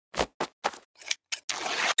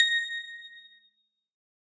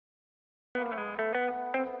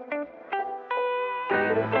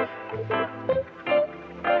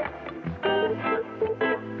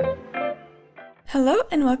Hello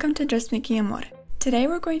and welcome to Dressmaking Amor. Today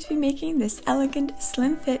we're going to be making this elegant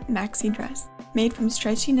slim fit maxi dress. Made from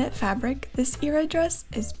stretchy knit fabric, this era dress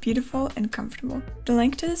is beautiful and comfortable. The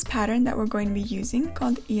link to this pattern that we're going to be using,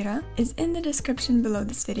 called Era, is in the description below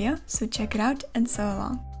this video, so check it out and sew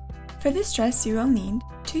along. For this dress you will need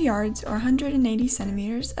 2 yards or 180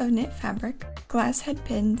 centimeters of knit fabric, glass head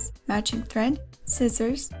pins, matching thread,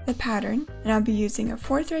 scissors, the pattern, and I'll be using a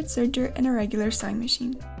 4-thread serger and a regular sewing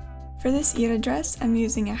machine. For this Era dress, I'm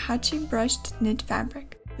using a Hachi brushed knit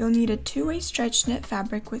fabric. You'll need a 2-way stretch knit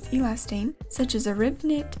fabric with elastane, such as a rib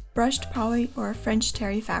knit, brushed poly, or a French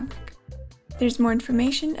terry fabric. There's more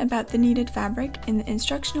information about the needed fabric in the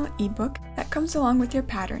instructional ebook that comes along with your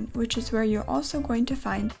pattern, which is where you're also going to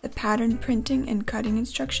find the pattern printing and cutting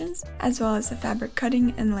instructions, as well as the fabric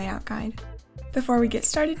cutting and layout guide. Before we get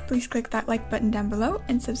started, please click that like button down below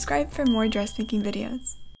and subscribe for more dressmaking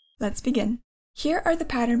videos. Let's begin. Here are the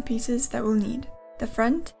pattern pieces that we'll need: the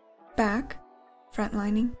front, back, front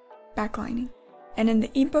lining, back lining. And in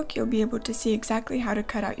the ebook you'll be able to see exactly how to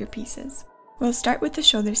cut out your pieces. We'll start with the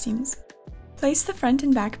shoulder seams. Place the front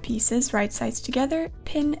and back pieces right sides together,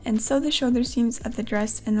 pin and sew the shoulder seams of the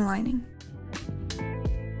dress and the lining.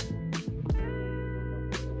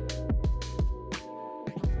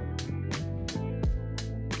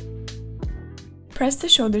 Press the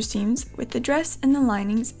shoulder seams with the dress and the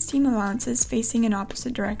lining's seam allowances facing in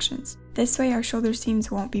opposite directions. This way our shoulder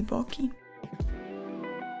seams won't be bulky.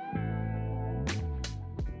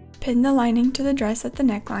 Pin the lining to the dress at the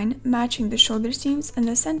neckline, matching the shoulder seams and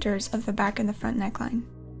the centers of the back and the front neckline.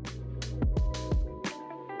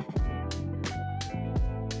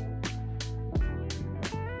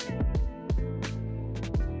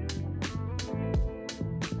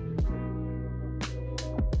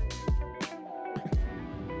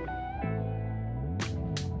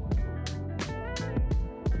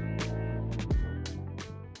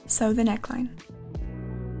 Sew the neckline.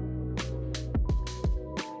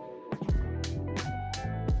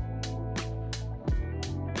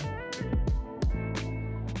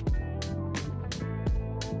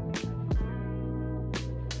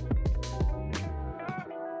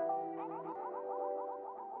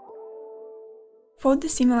 Fold the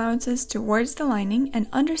seam allowances towards the lining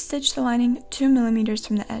and understitch the lining 2 mm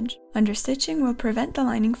from the edge. Understitching will prevent the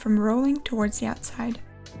lining from rolling towards the outside.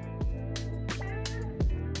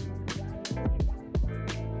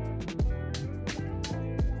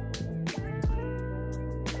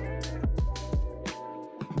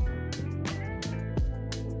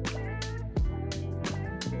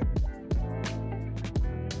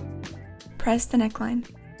 Press the neckline.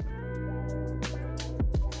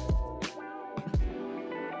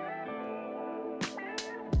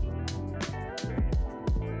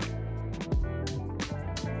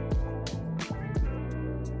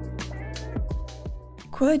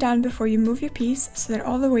 Cool it down before you move your piece so that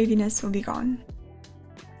all the waviness will be gone.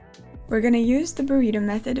 We're going to use the burrito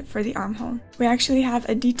method for the armhole. We actually have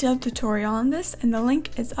a detailed tutorial on this and the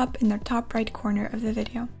link is up in the top right corner of the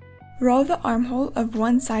video. Roll the armhole of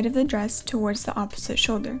one side of the dress towards the opposite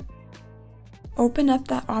shoulder. Open up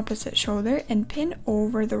that opposite shoulder and pin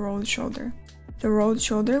over the rolled shoulder. The rolled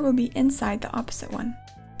shoulder will be inside the opposite one.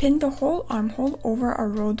 Pin the whole armhole over our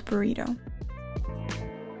rolled burrito.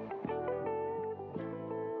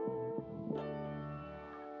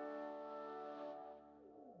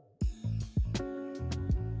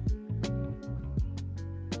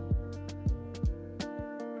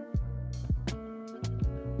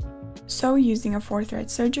 Sew using a 4-thread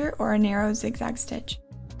serger or a narrow zigzag stitch.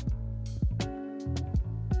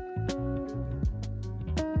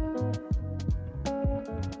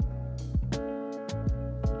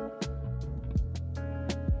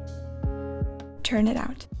 Turn it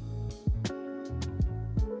out.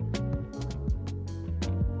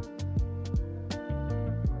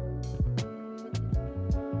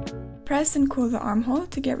 Press and cool the armhole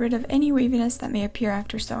to get rid of any waviness that may appear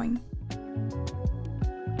after sewing.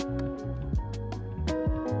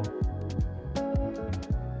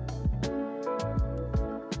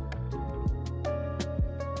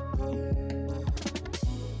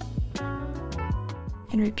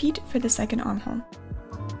 And repeat for the second armhole.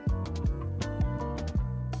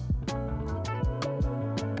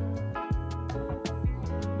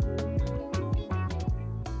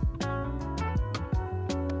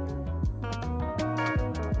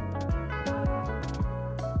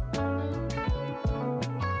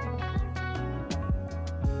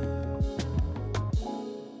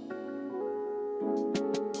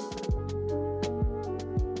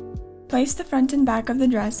 Place the front and back of the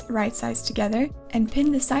dress right sides together and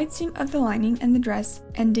pin the side seam of the lining and the dress,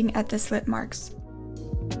 ending at the slit marks.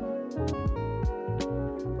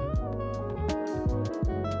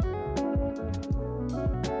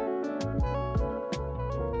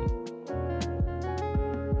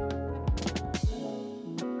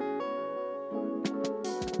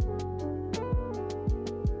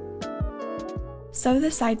 Sew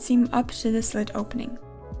the side seam up to the slit opening.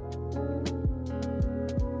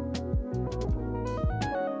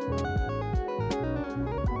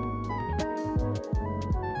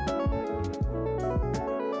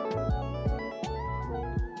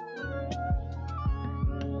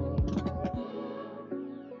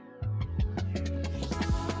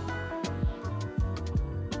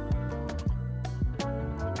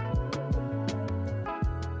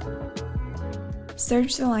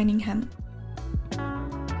 Serge the lining hem.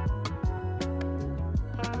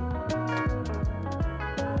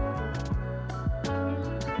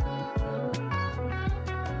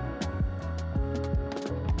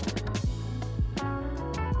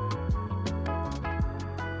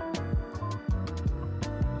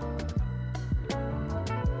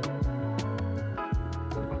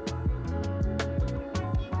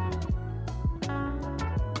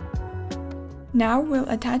 Now we'll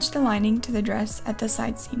attach the lining to the dress at the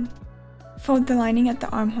side seam. Fold the lining at the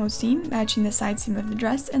armhole seam, matching the side seam of the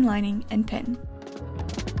dress and lining, and pin.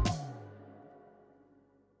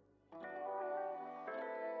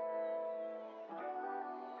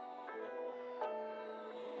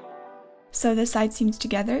 Sew the side seams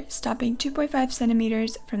together, stopping 2.5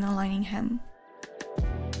 centimeters from the lining hem.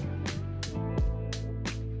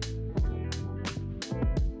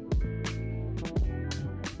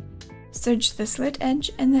 Serge the slit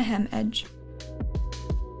edge and the hem edge.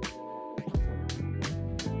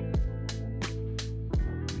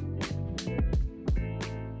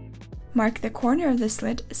 Mark the corner of the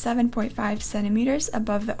slit 7.5 centimeters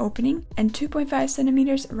above the opening and 2.5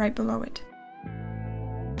 centimeters right below it.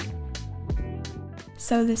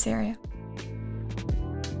 Sew this area.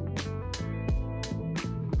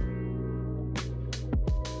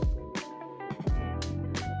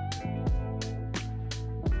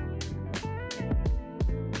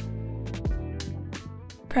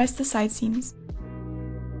 Press the side seams.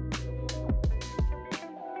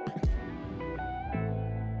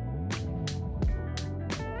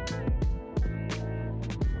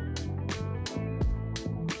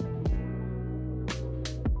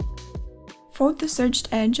 Fold the serged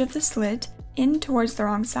edge of the slit in towards the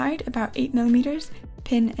wrong side, about 8 millimeters,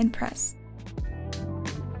 pin and press.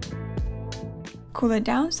 Cool it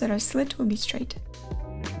down so that our slit will be straight.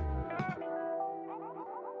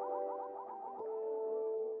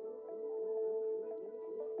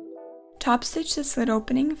 Top stitch the slit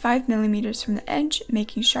opening 5 millimeters from the edge,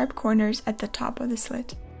 making sharp corners at the top of the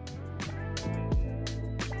slit.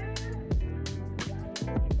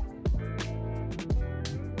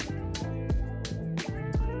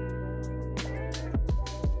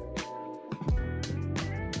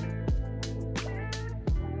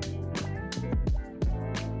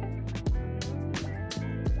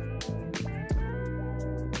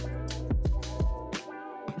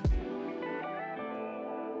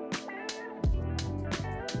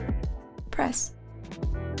 Press.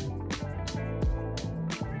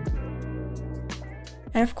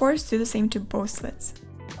 And of course, do the same to both slits.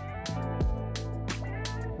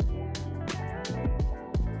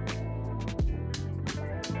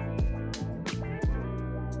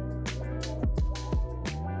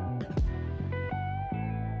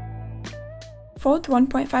 Fold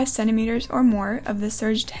 1.5 centimeters or more of the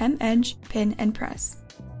serged hem edge, pin and press.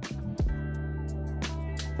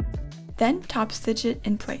 Then top stitch it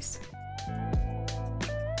in place.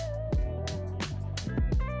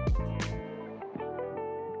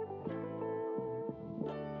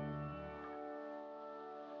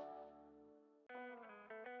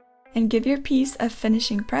 And give your piece a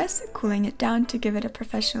finishing press, cooling it down to give it a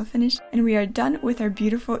professional finish, and we are done with our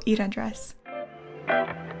beautiful Ira dress.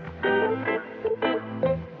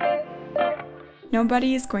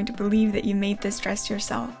 Nobody is going to believe that you made this dress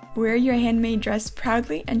yourself. Wear your handmade dress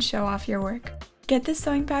proudly and show off your work. Get this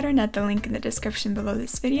sewing pattern at the link in the description below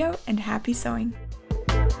this video, and happy sewing!